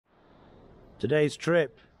Today's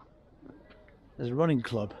trip, there's a running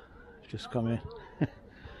club just come in.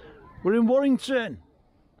 We're in Warrington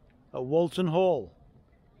at Walton Hall.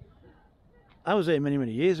 I was there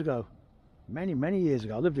many years ago. Many years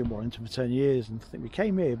ago. I lived in Warrington for 10 years, and I think we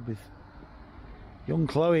came here with young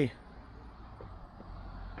Chloe.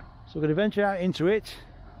 So we're going to venture out into it,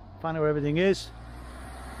 find out where everything is,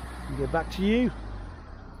 and get back to you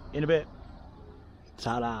in a bit.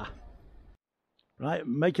 Ta-da! Right,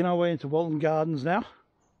 making our way into Walton Gardens now.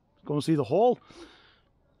 Go and see the hall.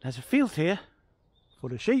 There's a field here for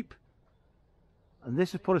the sheep, and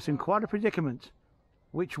this has put us in quite a predicament.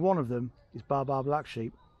 Which one of them is Barbar black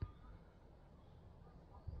sheep?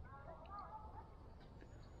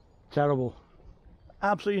 Terrible.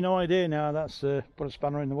 Absolutely no idea now. That's put a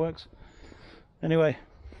spanner in the works. Anyway,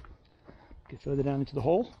 get further down into the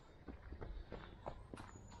hall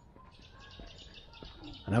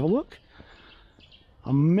and have a look.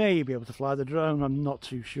 I may be able to fly the drone. I'm not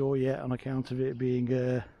too sure yet on account of it being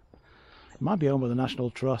it might be owned by the National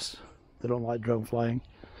Trust. They don't like drone flying,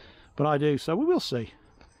 but I do, so we will see.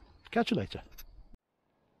 Catch you later.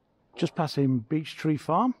 Just passing Beech Tree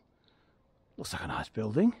Farm. Looks like a nice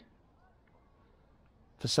building.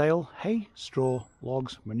 For sale, hay, straw,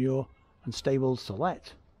 logs, manure and stables to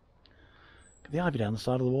let. Look at the ivy down the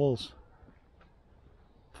side of the walls.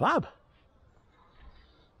 Fab!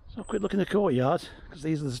 So quick look in the courtyard, because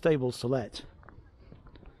these are the stables to let.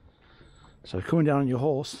 So coming down on your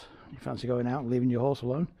horse, you fancy going out and leaving your horse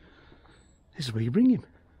alone, this is where you bring him.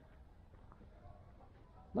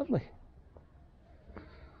 Lovely.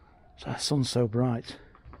 So the sun's so bright.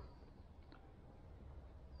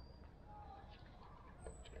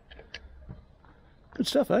 Good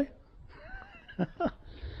stuff, eh?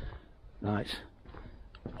 Right,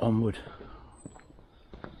 onward.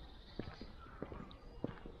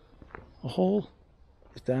 The hall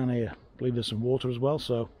is down here. I believe there's some water as well,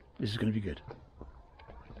 so this is going to be good.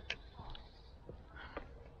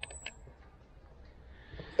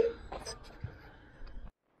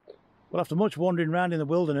 Well, after much wandering around in the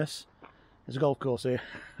wilderness, there's a golf course here,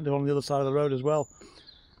 and they're on the other side of the road as well.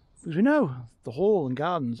 Because we know the hall and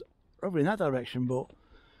gardens are over in that direction, but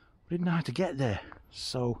we didn't know how to get there.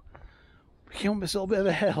 So we came up this little bit of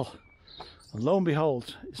a hill, and lo and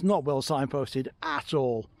behold, it's not well signposted at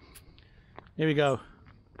all. Here we go.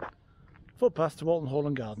 Footpath to Walton Hall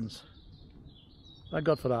and Gardens. Thank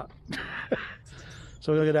God for that.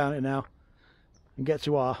 So we're going to go down it now and get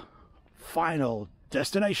to our final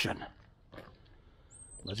destination.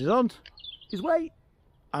 Les is on his way.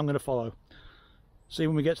 I'm going to follow. See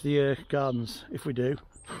when we get to the gardens, if we do.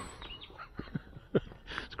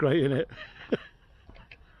 It's great, isn't it?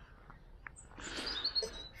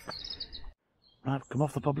 Right, come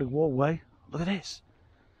off the public walkway. Look at this.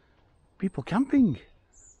 People camping.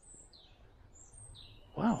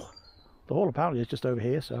 Wow. The hall apparently is just over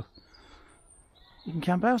here, so you can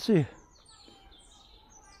camp out here.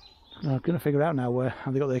 I'm going to figure out now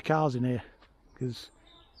how they got their cars in here, because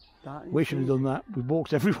we should have done that. We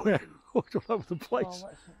walked everywhere, walked all over the place.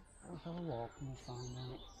 Well, let's have a walk and we'll find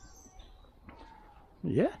out.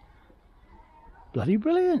 Yeah, bloody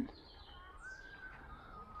brilliant.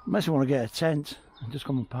 Unless you want to get a tent and just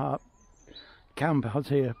come and camp out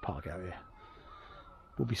here, park out here.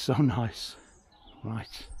 Would be so nice.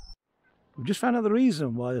 Right, we've just found out the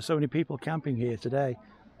reason why there's so many people camping here today.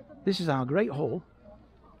 This is our great hall.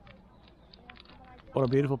 What a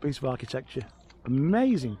beautiful piece of architecture.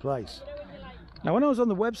 Amazing place. Now, when I was on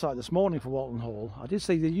the website this morning for Walton Hall, I did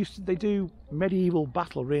say they do medieval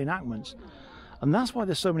battle reenactments, and that's why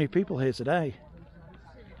there's so many people here today.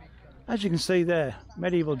 As you can see there,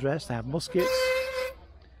 medieval dress. They have muskets.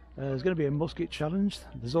 There's going to be a musket challenge.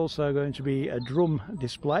 There's also going to be a drum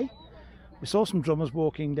display. We saw some drummers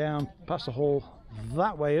walking down past the hall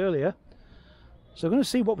that way earlier, so we're going to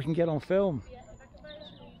see what we can get on film.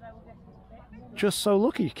 Just so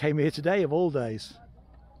lucky came here today of all days,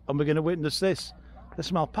 and we're going to witness this. There's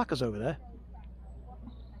some alpacas over there.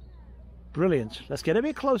 Brilliant. Let's get a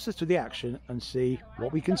bit closer to the action and see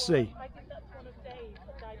what we can see.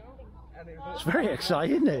 It's very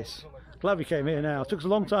exciting, this. Glad we came here now. It took us a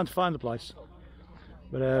long time to find the place,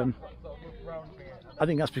 but I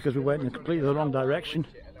think that's because we went in completely the wrong direction.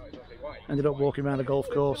 Ended up walking around a golf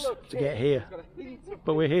course to get here,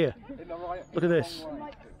 but we're here. Look at this.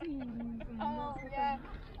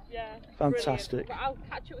 Yeah, fantastic. But I'll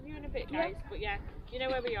catch up with you in a bit, guys. But yeah, you know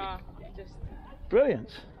where we are. Just brilliant.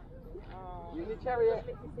 Oh, You the chariot.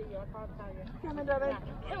 lovely to see you. I can't tell you. Come on, Daddy.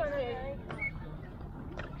 Come on, Daddy.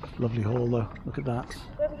 Lovely hall though. Look at that.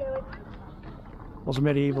 What's a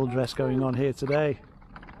medieval dress going on here today?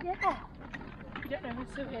 Yeah. don't know who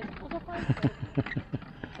Sue is. What's her phone?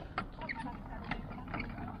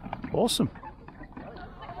 Awesome.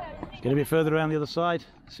 Get a bit further around the other side,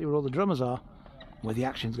 see where all the drummers are, where the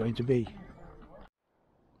action's going to be.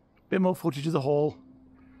 Bit more footage of the hall.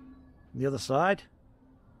 On the other side,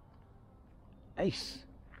 ace.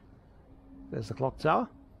 There's the clock tower.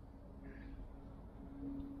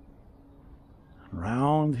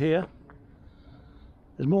 Round here,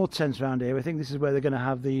 there's more tents around here. I think this is where they're going to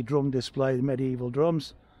have the drum display, the medieval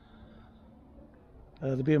drums.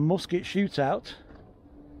 There'll be a musket shootout.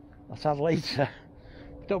 That's had later.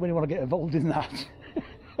 Don't really want to get involved in that.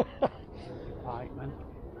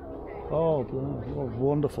 Oh,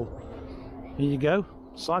 wonderful. Here you go.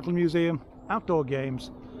 Cycle museum, outdoor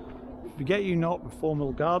games. Forget you not, with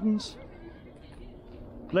formal gardens,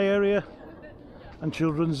 play area, and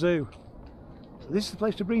children's zoo. So this is the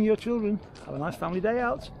place to bring your children. Have a nice family day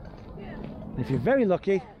out. And if you're very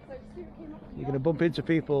lucky, you're going to bump into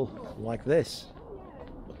people like this.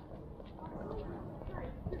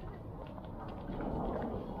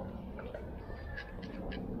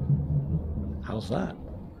 How's that?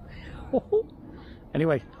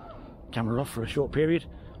 Anyway, camera off for a short period.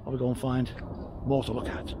 I'll go and find more to look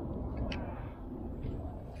at.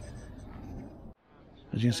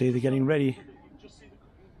 As you can see, they're getting ready.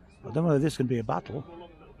 I don't know whether this can be a battle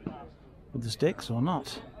with the sticks or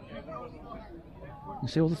not. You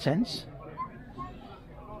see all the tents?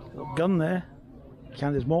 Little gun there.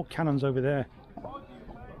 There's more cannons over there.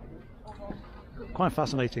 Quite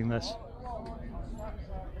fascinating, this.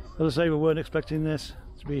 As I say, we weren't expecting this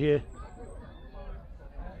to be here.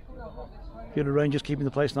 Field of Rangers keeping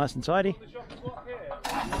the place nice and tidy.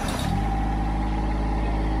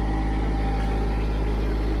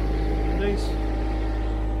 These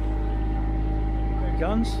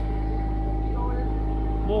guns,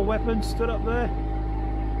 more weapons stood up there.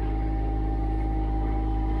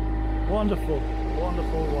 Wonderful,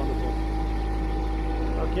 wonderful, wonderful.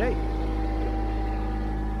 Okay,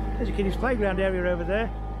 there's a kiddies playground area over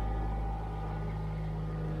there.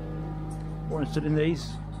 More interested in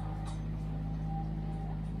these.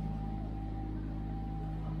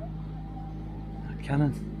 A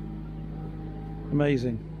cannon,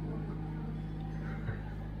 amazing.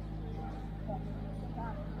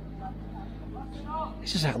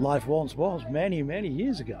 This is how life once was, many, many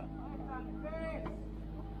years ago.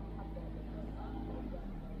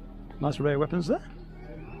 Nice array of weapons there.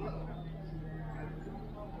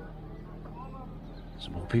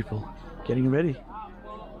 Some more people getting ready.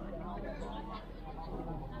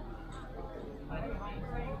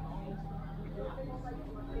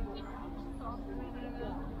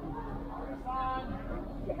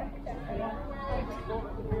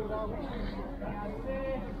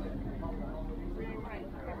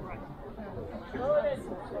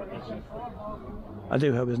 I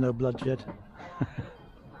do hope there's no bloodshed.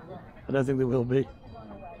 I don't think there will be.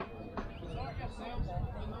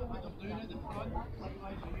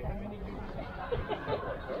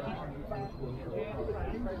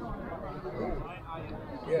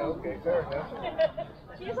 Yeah, okay, fair enough.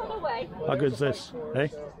 She's on the way. How good's this? Hey?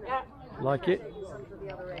 Yeah. Like it?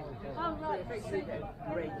 Oh, right.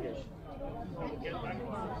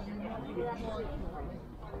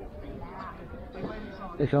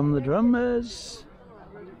 Here come the drummers.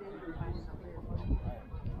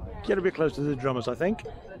 Get a bit close to the drummers, I think.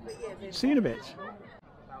 See you in a bit.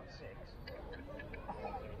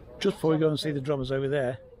 Just before we go and see the drummers over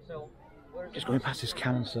there, just going past this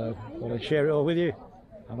cannon, so I want to share it all with you.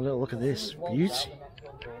 Have a little look at this beauty.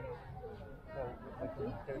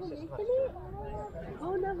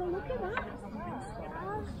 Oh, no, look at that.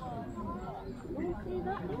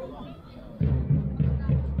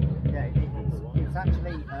 Yeah, it's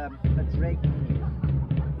actually a drake.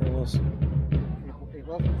 Awesome. It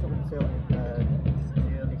wasn't until the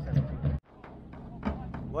early 70s.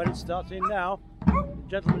 Well, it's starting now. The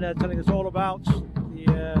gentleman there telling us all about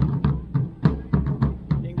the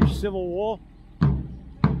English Civil War,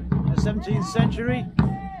 the 17th century.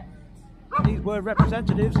 These were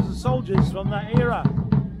representatives of the soldiers from that era.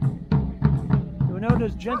 They were known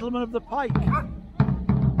as gentlemen of the pike.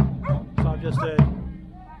 So I've just heard.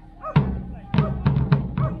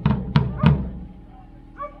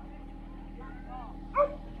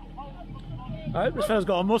 I hope this fella's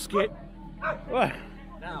got a musket. Well,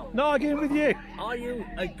 Now, not arguing with you. are you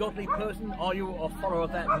a godly person? Are you a follower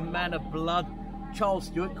of that man of blood? Charles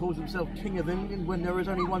Stuart calls himself King of England when there is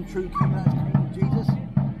only one true king, that's King Jesus.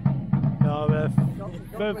 No, I'm a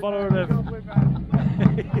firm follower of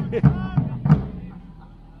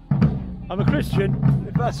I'm a Christian,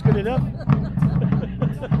 if that's good enough.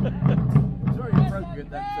 It's very appropriate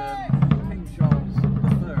that King Charles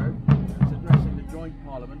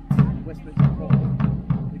Westminster Hall,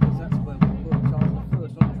 because that's where we put Charles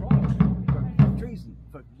I on trial for treason,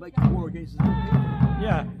 for making war against his own people.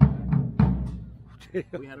 Yeah.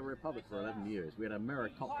 We had a republic for 11 years. We had a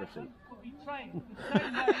meritocracy.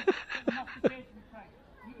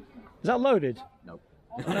 Is that loaded? No.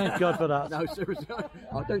 Thank God for that. No, seriously,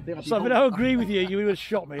 I don't think. So if I don't agree with you, you would have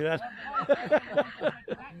shot me then.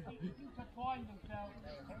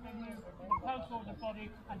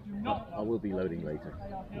 I will be loading later.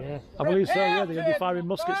 Yeah, I believe so. Yeah, they're going to be firing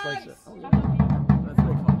muskets later. Oh, yeah. That's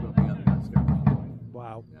 3 o'clock. We'll be out of that skirmish.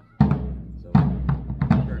 Wow. Yeah. So,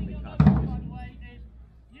 apparently can't do this.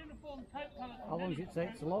 How long does it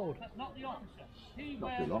take to load? Not too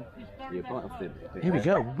long. You bite off the Here we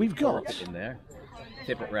go. We've got in there.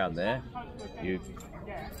 Tip it round there. You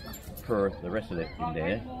pour the rest of it in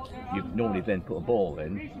there. You normally then put a ball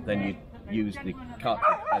in. Then you use the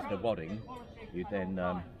cartridge as the wadding. You then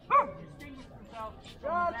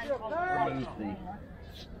remove the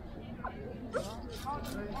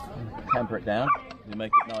tamper it down. You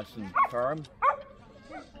make it nice and firm.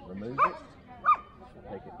 Remove it.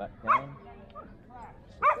 Take it back down.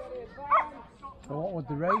 So what would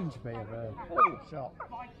the range be of a shot?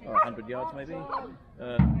 Or 100 yards maybe.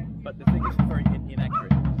 But the thing is very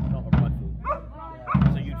inaccurate. It's not a rifle.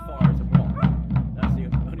 So you'd fire as a block. That's the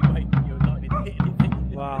only way you're likely to hit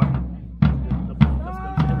anything. wow. The block just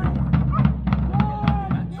goes everywhere.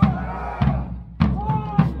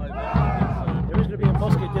 There is going to be a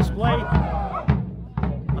musket display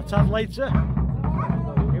a tad later.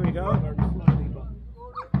 Here we go.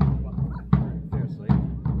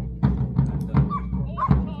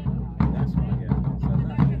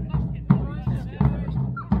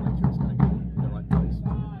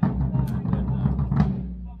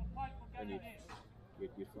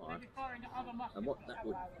 And what that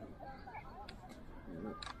would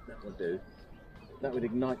do, that would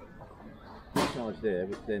ignite the charge there,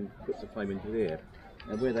 which then puts the flame into the air.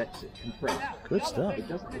 And where that's compressed, Good stuff. it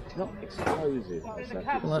doesn't. It's not explosive as such.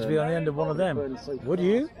 Well, let's be on the end of one of them. Burns so Would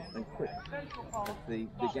you? fast and quick. The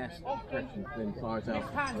gas compression then fires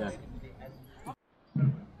out.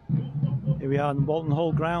 Here we are in the Walton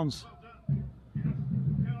Hall grounds.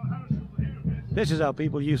 This is how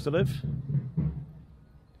people used to live.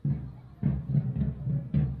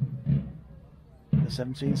 In the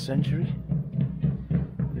 17th century.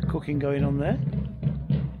 The cooking going on there.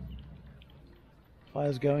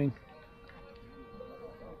 Fire's going.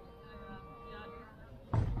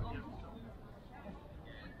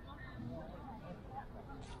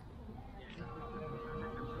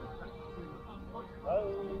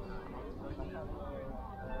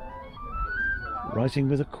 Writing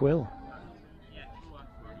with a quill.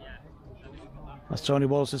 That's Tony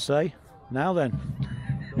Wallace to say. Now then.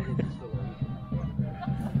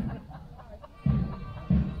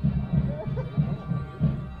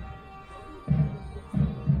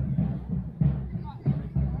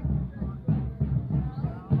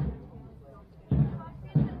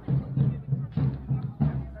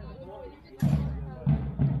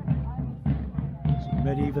 Some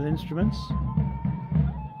medieval instruments.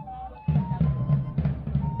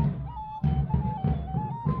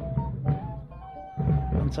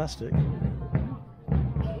 Fantastic.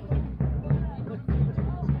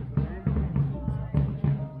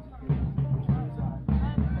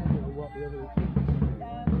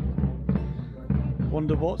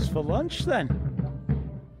 Wonder what's for lunch then?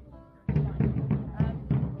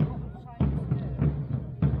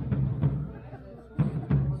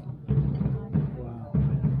 Wow.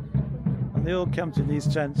 And they all camped in these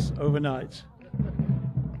tents overnight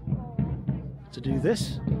to do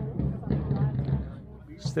this.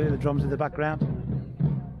 Still the drums in the background.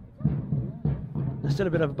 There's still a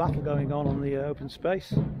bit of a battle going on the open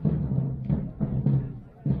space.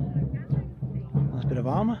 Nice bit of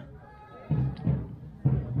armour.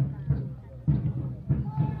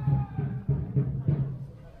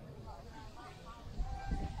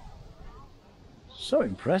 So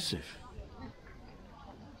impressive.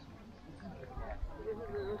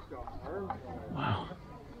 Wow.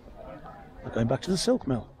 We're going back to the silk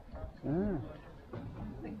mill.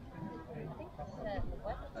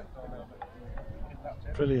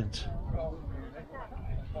 Brilliant.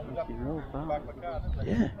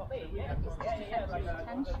 Yeah.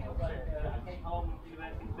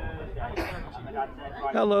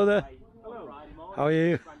 Hello there. How are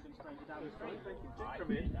you?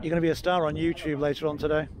 You're going to be a star on YouTube later on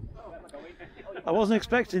today. I wasn't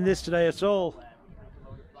expecting this today at all,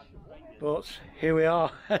 but here we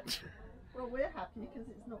are. Well, we're happy because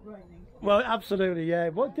it's not raining. Well, absolutely, yeah.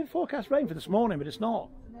 Well, it did forecast rain for this morning, but it's not,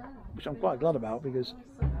 No. which I'm quite glad about because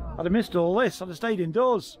I'd have missed all this. I'd have stayed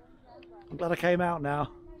indoors. I'm glad I came out now.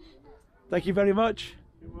 Thank you very much.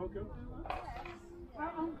 You're welcome.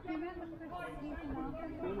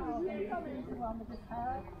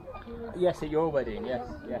 Yes, at your wedding, yes,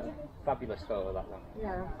 yes. Fabulous photo, that one.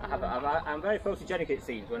 Yeah. I'm very photogenic, it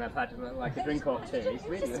seems, when I've had like a drink or two. It's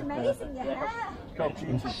really Just amazing,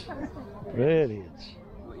 Brilliant.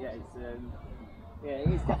 But yeah,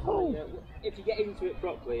 it's definitely, if you get into it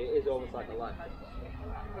properly, it is almost like a life.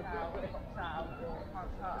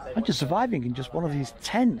 And just surviving in just one of these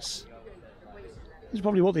tents. This is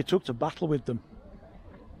probably what they took to battle with them.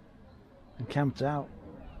 And camped out.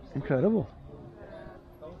 Incredible.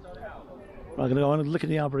 Right, I'm going to go on and look at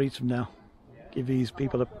the Arboretum now. Give these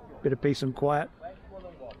people a bit of peace and quiet.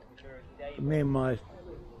 Me and my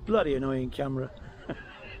bloody annoying camera.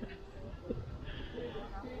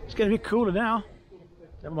 It's getting a bit cooler now.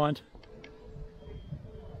 Never mind.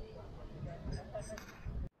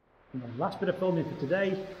 And the last bit of filming for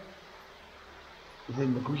today is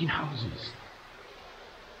in the greenhouses.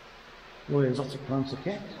 All the exotic plants are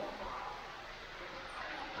kept.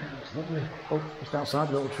 It's lovely. Oh, just outside,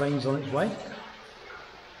 the little train's on its way.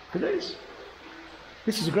 Look at this.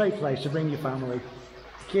 This is a great place to bring your family,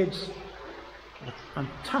 kids. A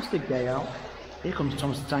fantastic day out. Here comes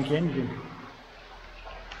Thomas the Tank Engine.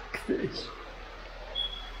 Look at this.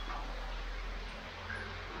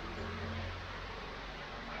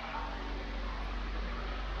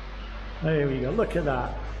 There we go. Look at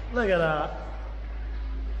that. Look at that.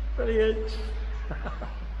 Brilliant.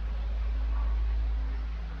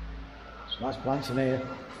 Nice plants in here.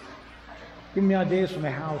 Give me ideas for my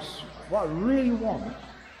house. What I really want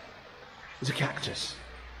is a cactus.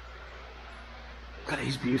 Look at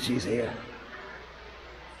these beauties here.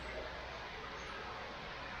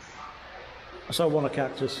 I so want a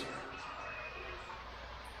cactus.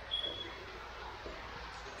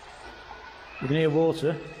 You can hear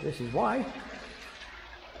water. This is why.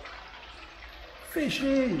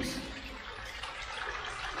 Fishes!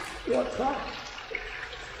 What's that?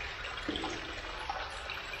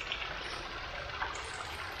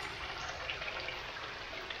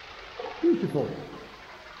 Beautiful.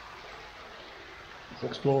 Let's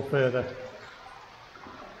explore further.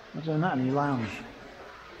 Imagine that in your lounge.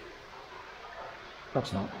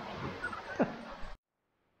 Perhaps not.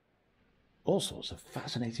 All sorts of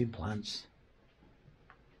fascinating plants.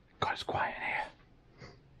 God, it's quiet in here.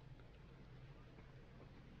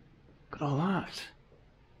 Look at all that.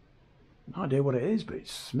 No idea what it is, but it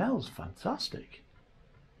smells fantastic.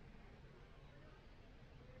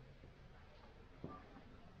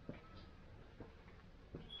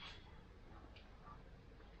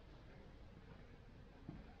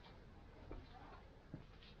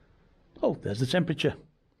 Oh, there's the temperature.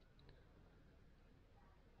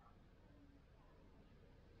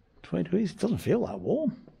 20 degrees. It doesn't feel that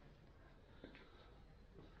warm.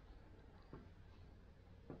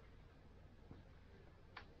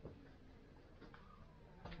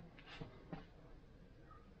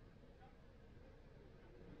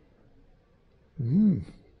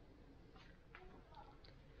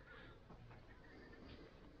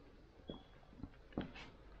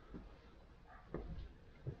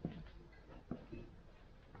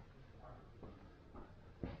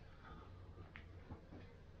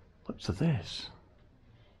 What's this?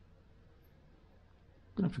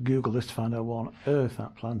 I'm going to have to Google this to find out what on earth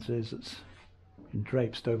that plant is that's been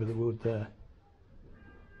draped over the wood there.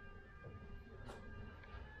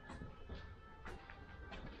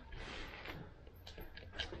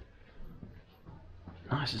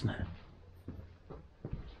 Nice, isn't it?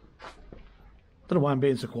 Don't know why I'm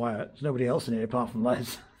being so quiet. There's nobody else in here apart from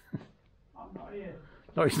Les. I'm not here.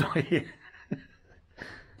 No, he's not here.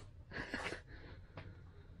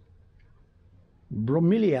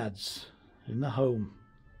 Bromeliads in the home.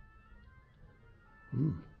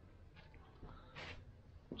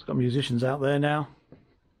 It's got musicians out there now.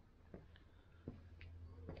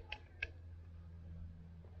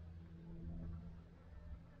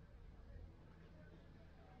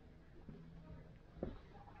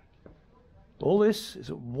 All this is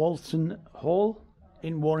at Walton Hall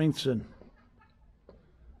in Warrington.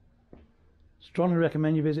 Strongly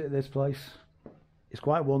recommend you visit this place. It's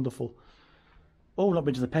quite wonderful. Oh, we've not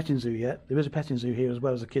been to the petting zoo yet. There is a petting zoo here as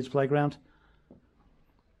well as a kids' playground.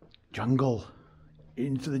 Jungle.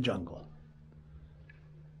 Into the jungle.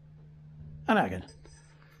 And again.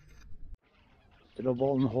 Still at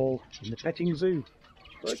Walton Hall in the petting zoo.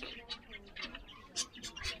 Look.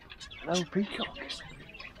 Hello, peacock.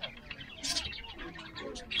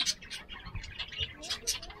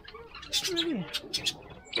 Brilliant.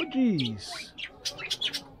 Oh, geez.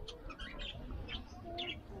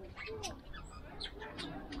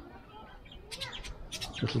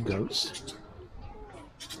 little goats.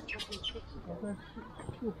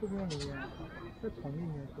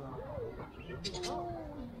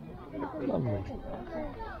 Lovely.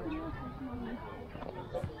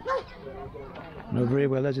 And over here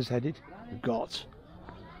where Les is headed, we've got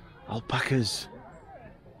alpacas.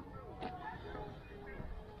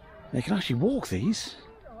 Now you can actually walk these.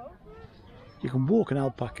 You can walk an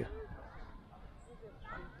alpaca.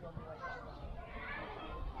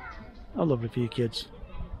 How lovely for your kids.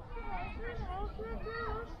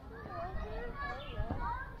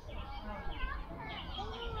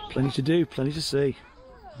 Plenty to do, plenty to see.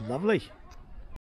 Lovely.